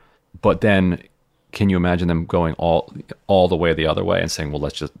somewhere, but then can you imagine them going all the way the other way and saying, well,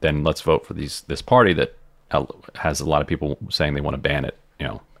 let's vote for this party that has a lot of people saying they want to ban it,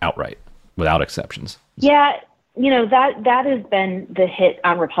 outright, without exceptions? Yeah, that has been the hit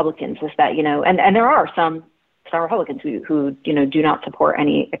on Republicans, is that, and there are some Republicans who do not support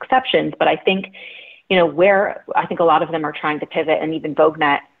any exceptions. But I think, where I think a lot of them are trying to pivot, and even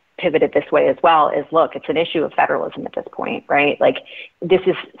Bognet pivoted this way as well, is, look, it's an issue of federalism at this point, right? Like, this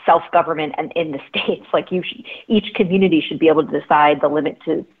is self-government and in the states. Like, each community should be able to decide the limit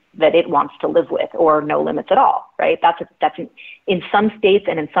that it wants to live with, or no limits at all, right? That's in some states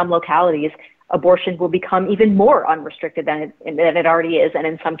and in some localities, abortion will become even more unrestricted than it already is. And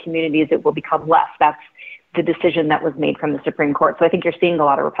in some communities, it will become less. That's the decision that was made from the Supreme Court. So I think you're seeing a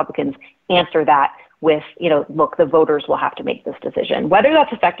lot of Republicans answer that with, look, the voters will have to make this decision. Whether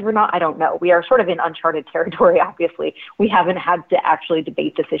that's effective or not, I don't know. We are sort of in uncharted territory, obviously. We haven't had to actually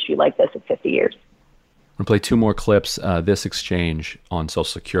debate this issue like this in 50 years. I'm going to play two more clips. This exchange on Social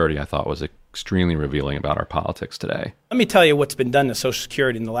Security I thought was extremely revealing about our politics today. Let me tell you what's been done to Social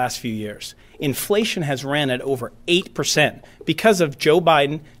Security in the last few years. Inflation has ran at over 8% because of Joe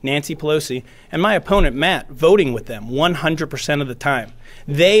Biden, Nancy Pelosi, and my opponent, Matt, voting with them 100% of the time.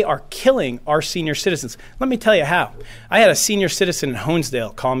 They are killing our senior citizens. Let me tell you how. I had a senior citizen in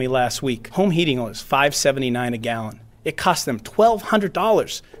Honesdale call me last week. Home heating was $5.79 a gallon. It cost them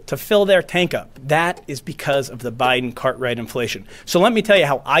 $1,200 to fill their tank up. That is because of the Biden-Cartwright inflation. So let me tell you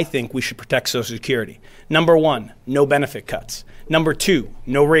how I think we should protect Social Security. Number 1, no benefit cuts. Number 2,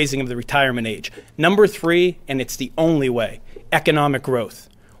 no raising of the retirement age. Number 3, and it's the only way, economic growth.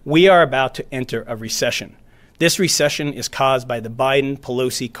 We are about to enter a recession. This recession is caused by the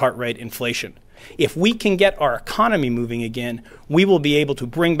Biden-Pelosi-Cartwright inflation. If we can get our economy moving again, we will be able to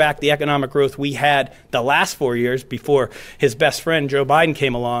bring back the economic growth we had the last 4 years before his best friend Joe Biden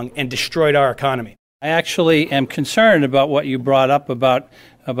came along and destroyed our economy. I actually am concerned about what you brought up about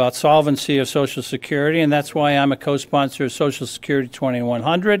solvency of Social Security, and that's why I'm a co-sponsor of Social Security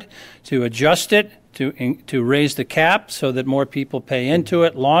 2100, to adjust it, to raise the cap so that more people pay into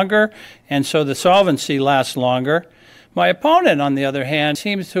it longer, and so the solvency lasts longer. My opponent, on the other hand,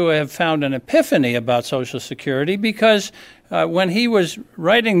 seems to have found an epiphany about Social Security because when he was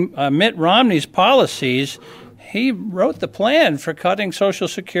writing Mitt Romney's policies, he wrote the plan for cutting Social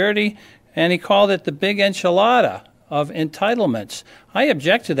Security, and he called it the big enchilada of entitlements. I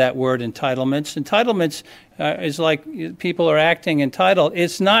object to that word, entitlements. Entitlements is like people are acting entitled.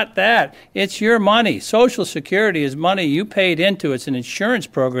 It's not that. It's your money. Social Security is money you paid into. It's an insurance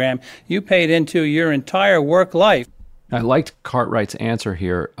program you paid into your entire work life. I liked Cartwright's answer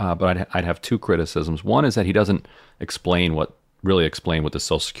here, but I'd have 2 criticisms. One is that he doesn't explain what the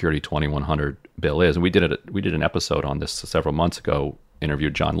Social Security 2100 bill is. And we did an episode on this several months ago,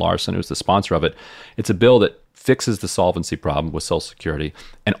 interviewed John Larson, who's the sponsor of it. It's a bill that fixes the solvency problem with Social Security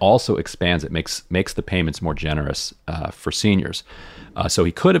and also expands it, makes the payments more generous for seniors. So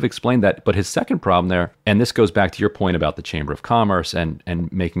he could have explained that, but his second problem there, and this goes back to your point about the Chamber of Commerce and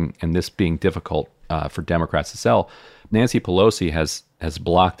this being difficult for Democrats to sell. Nancy Pelosi has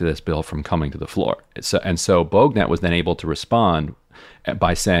blocked this bill from coming to the floor. So Bognet was then able to respond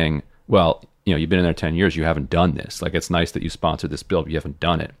by saying, well, you've been in there 10 years, you haven't done this. Like, it's nice that you sponsored this bill, but you haven't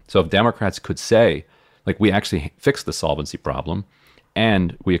done it. So if Democrats could say, like, we actually fixed the solvency problem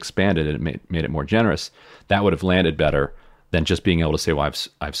and we expanded it and made it more generous, that would have landed better than just being able to say, well,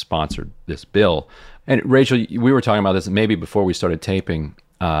 I've sponsored this bill. And Rachel, we were talking about this maybe before we started taping,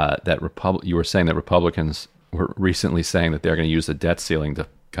 you were saying that Republicans were recently saying that they're going to use the debt ceiling to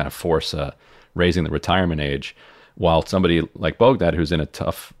kind of force raising the retirement age, while somebody like Bognet, who's in a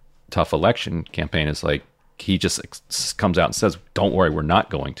tough election campaign, is like, he just comes out and says, don't worry, we're not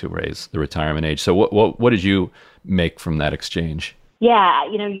going to raise the retirement age. So what did you make from that exchange? Yeah,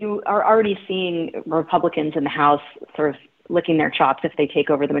 you are already seeing Republicans in the House sort of licking their chops if they take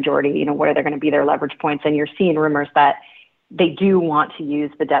over the majority, what are going to be their leverage points? And you're seeing rumors that they do want to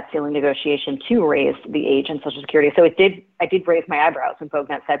use the debt ceiling negotiation to raise the age in Social Security. So I did raise my eyebrows when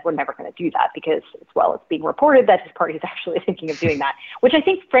Bognet said we're never going to do that because, it's being reported that his party is actually thinking of doing that, which I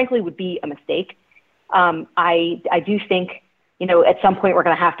think, frankly, would be a mistake. I do think, at some point we're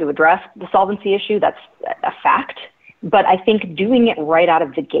going to have to address the solvency issue. That's a fact. But I think doing it right out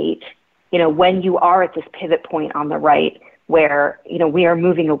of the gate, when you are at this pivot point on the right where, we are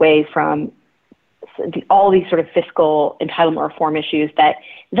moving away from all these sort of fiscal entitlement reform issues that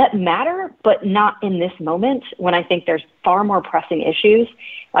matter, but not in this moment when I think there's far more pressing issues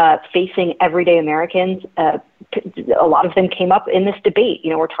facing everyday Americans. A lot of them came up in this debate.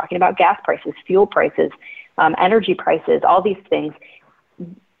 We're talking about gas prices, fuel prices, energy prices, all these things.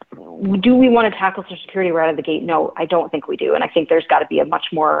 Do we want to tackle Social Security right out of the gate? No, I don't think we do. And I think there's got to be a much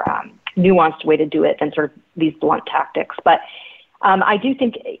more nuanced way to do it than sort of these blunt tactics. But I do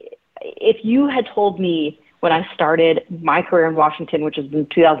think if you had told me when I started my career in Washington, which was in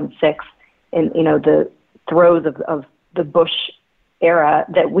 2006, in the throes of the Bush era,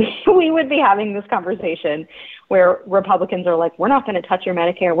 that we would be having this conversation where Republicans are like, we're not going to touch your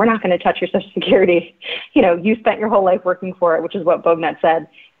Medicare, we're not going to touch your Social Security. You spent your whole life working for it, which is what Bognet said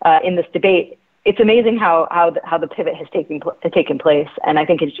in this debate. It's amazing how the pivot has taken place, and I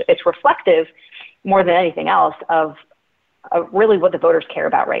think it's reflective more than anything else of really what the voters care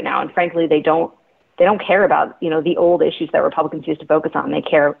about right now. And frankly, they don't care about, the old issues that Republicans used to focus on. They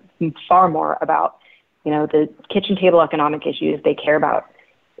care far more about, the kitchen table economic issues. They care about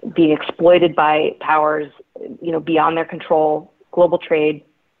being exploited by powers, beyond their control, global trade,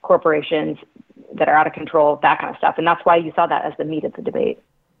 corporations that are out of control, that kind of stuff. And that's why you saw that as the meat of the debate.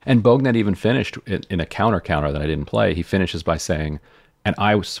 And Bognet even finished in a counter that I didn't play. He finishes by saying, and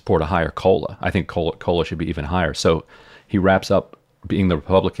I support a higher COLA. I think COLA should be even higher. So he wraps up being the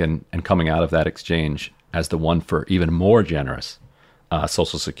Republican and coming out of that exchange as the one for even more generous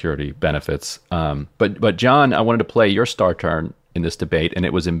Social Security benefits. But John, I wanted to play your star turn in this debate, and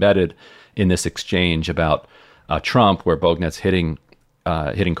it was embedded in this exchange about Trump, where Bognet's hitting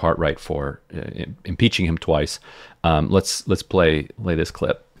hitting Cartwright for impeaching him twice. Let's play this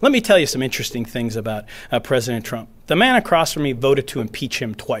clip. Let me tell you some interesting things about President Trump. The man across from me voted to impeach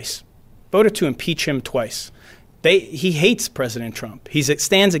him twice. He hates President Trump. He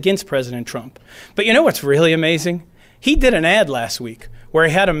stands against President Trump. But you know what's really amazing? He did an ad last week where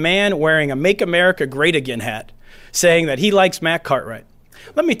he had a man wearing a Make America Great Again hat saying that he likes Matt Cartwright.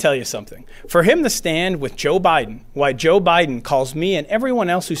 Let me tell you something. For him to stand with Joe Biden, why Joe Biden calls me and everyone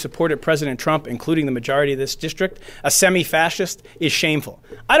else who supported President Trump, including the majority of this district, a semi-fascist, is shameful.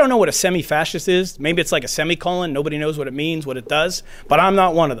 I don't know what a semi-fascist is. Maybe it's like a semicolon. Nobody knows what it means, what it does, but I'm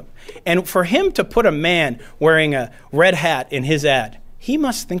not one of them. And for him to put a man wearing a red hat in his ad, he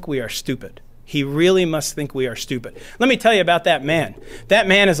must think we are stupid. He really must think we are stupid. Let me tell you about that man. That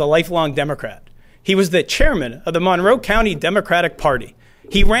man is a lifelong Democrat. He was the chairman of the Monroe County Democratic Party.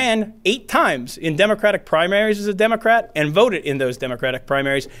 He ran 8 times in Democratic primaries as a Democrat and voted in those Democratic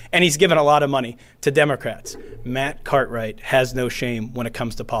primaries, and he's given a lot of money to Democrats. Matt Cartwright has no shame when it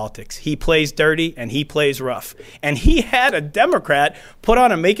comes to politics. He plays dirty and he plays rough. And he had a Democrat put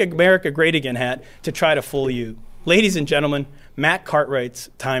on a Make America Great Again hat to try to fool you. Ladies and gentlemen, Matt Cartwright's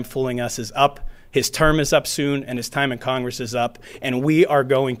time fooling us is up. His term is up soon, and his time in Congress is up, and we are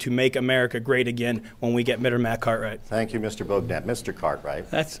going to make America great again when we get Matt Cartwright. Thank you, Mr. Bognet. Mr.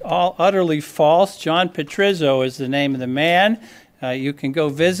 Cartwright. That's all utterly false. John Petrizzo is the name of the man. You can go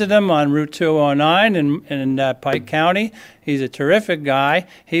visit him on Route 209 in Pike County. He's a terrific guy.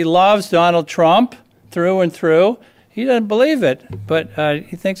 He loves Donald Trump through and through. He doesn't believe it, but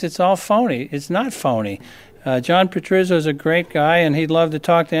he thinks it's all phony. It's not phony. John Petrizzo is a great guy, and he'd love to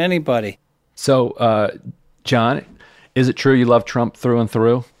talk to anybody. So, John, is it true you love Trump through and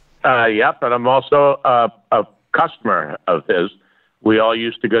through? Yep, and I'm also a customer of his. We all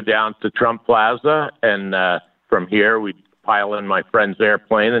used to go down to Trump Plaza, and from here we'd pile in my friend's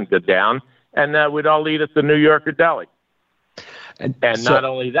airplane and go down, and we'd all eat at the New Yorker Deli. And so, not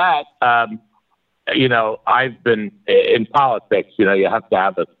only that, I've been in politics, you have to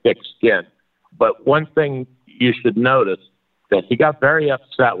have a thick skin. But one thing you should notice, that he got very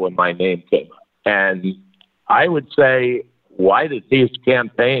upset when my name came up. And I would say, why did his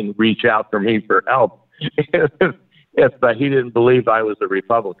campaign reach out for me for help if he didn't believe I was a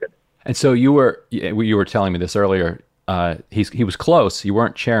Republican? And so you were telling me this earlier. He was close. You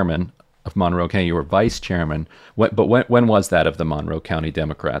weren't chairman of Monroe County. You were vice chairman. When was that of the Monroe County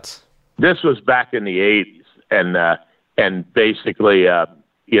Democrats? This was back in the 80s. And basically, I've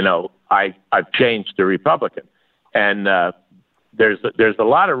changed to Republican. And there's a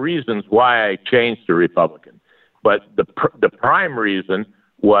lot of reasons why I changed to Republican, but the prime reason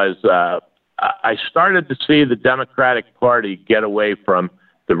was I started to see the Democratic Party get away from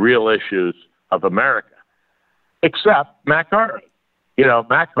the real issues of America, except Matt Cartwright.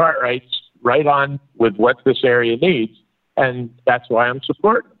 Matt Cartwright's right on with what this area needs, and that's why I'm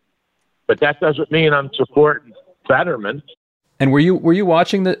supporting him. But that doesn't mean I'm supporting Fetterman. And were you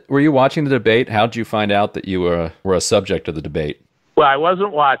watching the debate? How did you find out that you were a subject of the debate? Well, I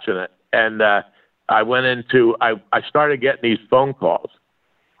wasn't watching it, and I went into I started getting these phone calls,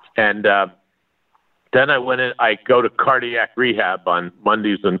 and then I went in. I go to cardiac rehab on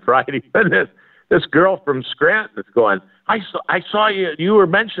Mondays and Fridays, and this girl from Scranton is going, I saw you. You were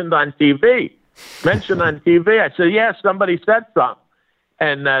mentioned on TV. I said, yeah, somebody said something,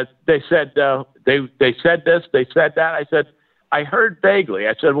 and they said they said this, they said that. I said, I heard vaguely.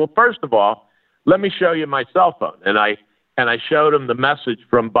 I said, well, first of all, let me show you my cell phone. And I showed him the message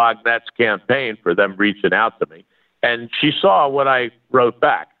from Bognet's campaign for them reaching out to me. And she saw what I wrote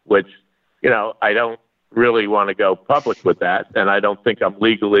back, which, I don't really want to go public with that. And I don't think I'm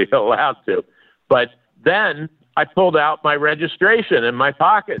legally allowed to. But then I pulled out my registration in my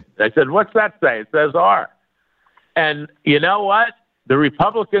pocket. I said, what's that say? It says R. And you know what? The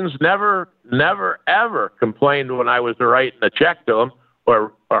Republicans never, ever complained when I was writing a check to them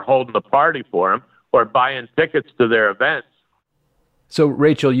or holding a party for them or buying tickets to their events. So,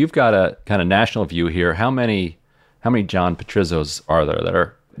 Rachel, you've got a kind of national view here. How many John Petrizzos are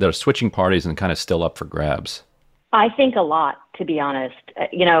there that are switching parties and kind of still up for grabs? I think a lot, to be honest.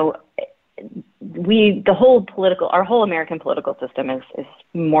 Our whole American political system is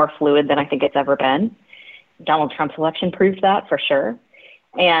more fluid than I think it's ever been. Donald Trump's election proved that for sure.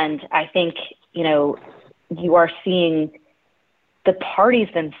 And I think, you are seeing the parties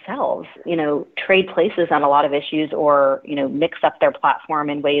themselves, trade places on a lot of issues or, mix up their platform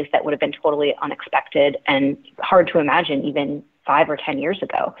in ways that would have been totally unexpected and hard to imagine even 5 or 10 years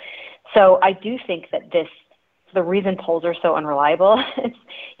ago. So I do think that the reason polls are so unreliable,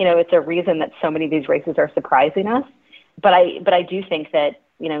 it's a reason that so many of these races are surprising us. But I do think that,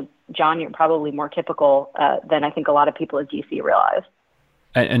 John, you're probably more typical than I think a lot of people in DC realize.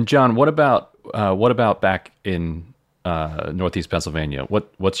 And John, what about back in Northeast Pennsylvania?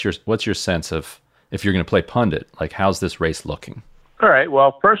 What's your sense of, if you're going to play pundit, like, how's this race looking? All right.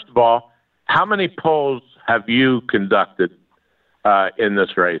 Well, first of all, how many polls have you conducted in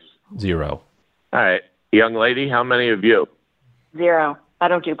this race? 0. All right. Young lady, how many of you? 0. I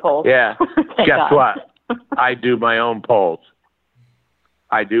don't do polls. Yeah. Guess God. what? I do my own polls.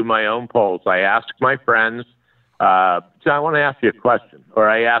 I ask my friends, I want to ask you a question, or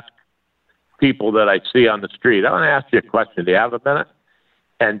I ask people that I see on the street, I want to ask you a question. Do you have a minute?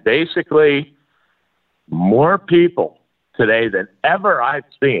 And basically, more people today than ever I've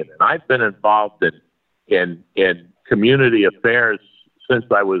seen, and I've been involved in community affairs since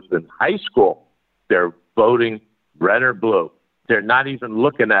I was in high school. They're voting red or blue. They're not even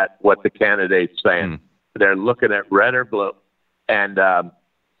looking at what the candidate's saying. They're looking at red or blue. And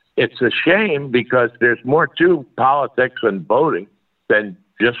it's a shame, because there's more to politics and voting than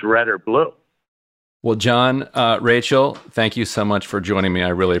just red or blue. Well, John, Rachel, thank you so much for joining me. I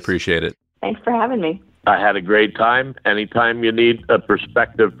really appreciate it. Thanks for having me. I had a great time. Anytime you need a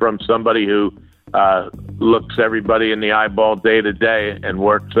perspective from somebody who looks everybody in the eyeball day to day and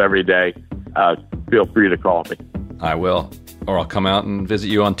works every day, feel free to call me. I will. Or I'll come out and visit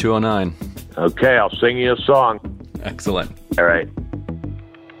you on 209. Okay, I'll sing you a song. Excellent. All right.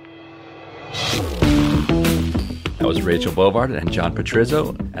 That was Rachel Bovard and John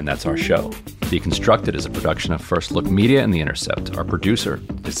Patrizio, and that's our show. Deconstructed is a production of First Look Media and The Intercept. Our producer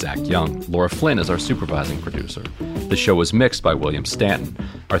is Zach Young. Laura Flynn is our supervising producer. The show was mixed by William Stanton.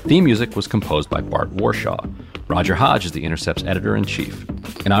 Our theme music was composed by Bart Warshaw. Roger Hodge is The Intercept's editor-in-chief.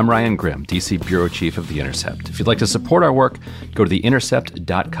 And I'm Ryan Grimm, DC Bureau Chief of The Intercept. If you'd like to support our work, go to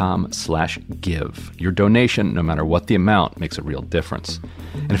theintercept.com/give. Your donation, no matter what the amount, makes a real difference.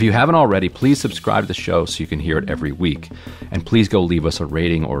 And if you haven't already, please subscribe to the show so you can hear it every week. And please go leave us a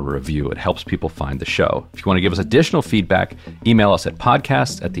rating or a review. It helps people find the show. If you want to give us additional feedback, email us at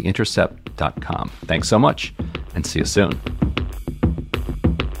podcasts@theintercept.com. Thanks so much, and see you soon.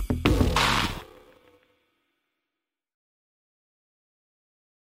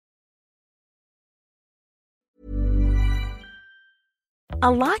 A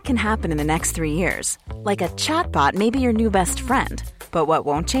lot can happen in the next 3 years. Like a chatbot may be your new best friend. But what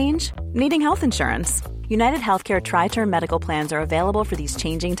won't change? Needing health insurance. United Healthcare Tri-Term Medical Plans are available for these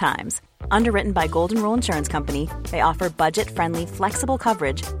changing times. Underwritten by Golden Rule Insurance Company, they offer budget-friendly, flexible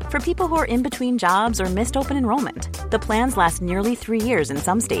coverage for people who are in between jobs or missed open enrollment. The plans last nearly 3 years in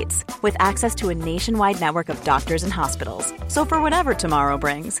some states, with access to a nationwide network of doctors and hospitals. So for whatever tomorrow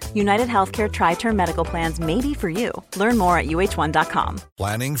brings, United Healthcare Tri-Term Medical Plans may be for you. Learn more at uh1.com.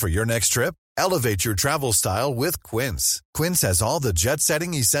 Planning for your next trip? Elevate your travel style with Quince. Quince has all the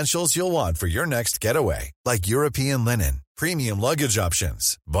jet-setting essentials you'll want for your next getaway, like European linen, premium luggage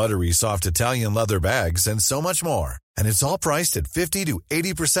options, buttery soft Italian leather bags, and so much more. And it's all priced at 50 to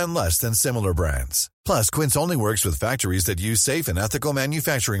 80% less than similar brands. Plus, Quince only works with factories that use safe and ethical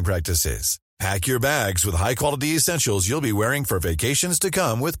manufacturing practices. Pack your bags with high-quality essentials you'll be wearing for vacations to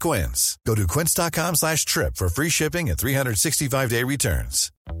come with Quince. Go to quince.com/trip for free shipping and 365-day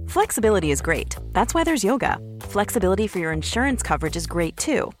returns. Flexibility is great. That's why there's yoga. Flexibility for your insurance coverage is great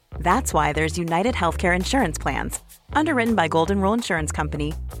too. That's why there's United Healthcare Insurance Plans. Underwritten by Golden Rule Insurance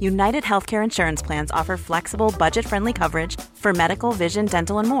Company, United Healthcare Insurance Plans offer flexible, budget-friendly coverage for medical, vision,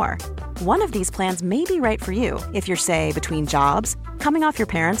 dental, and more. One of these plans may be right for you if you're, say, between jobs, coming off your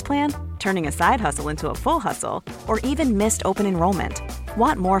parents' plan, turning a side hustle into a full hustle, or even missed open enrollment.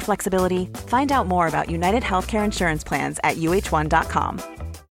 Want more flexibility? Find out more about United Healthcare Insurance Plans at uh1.com.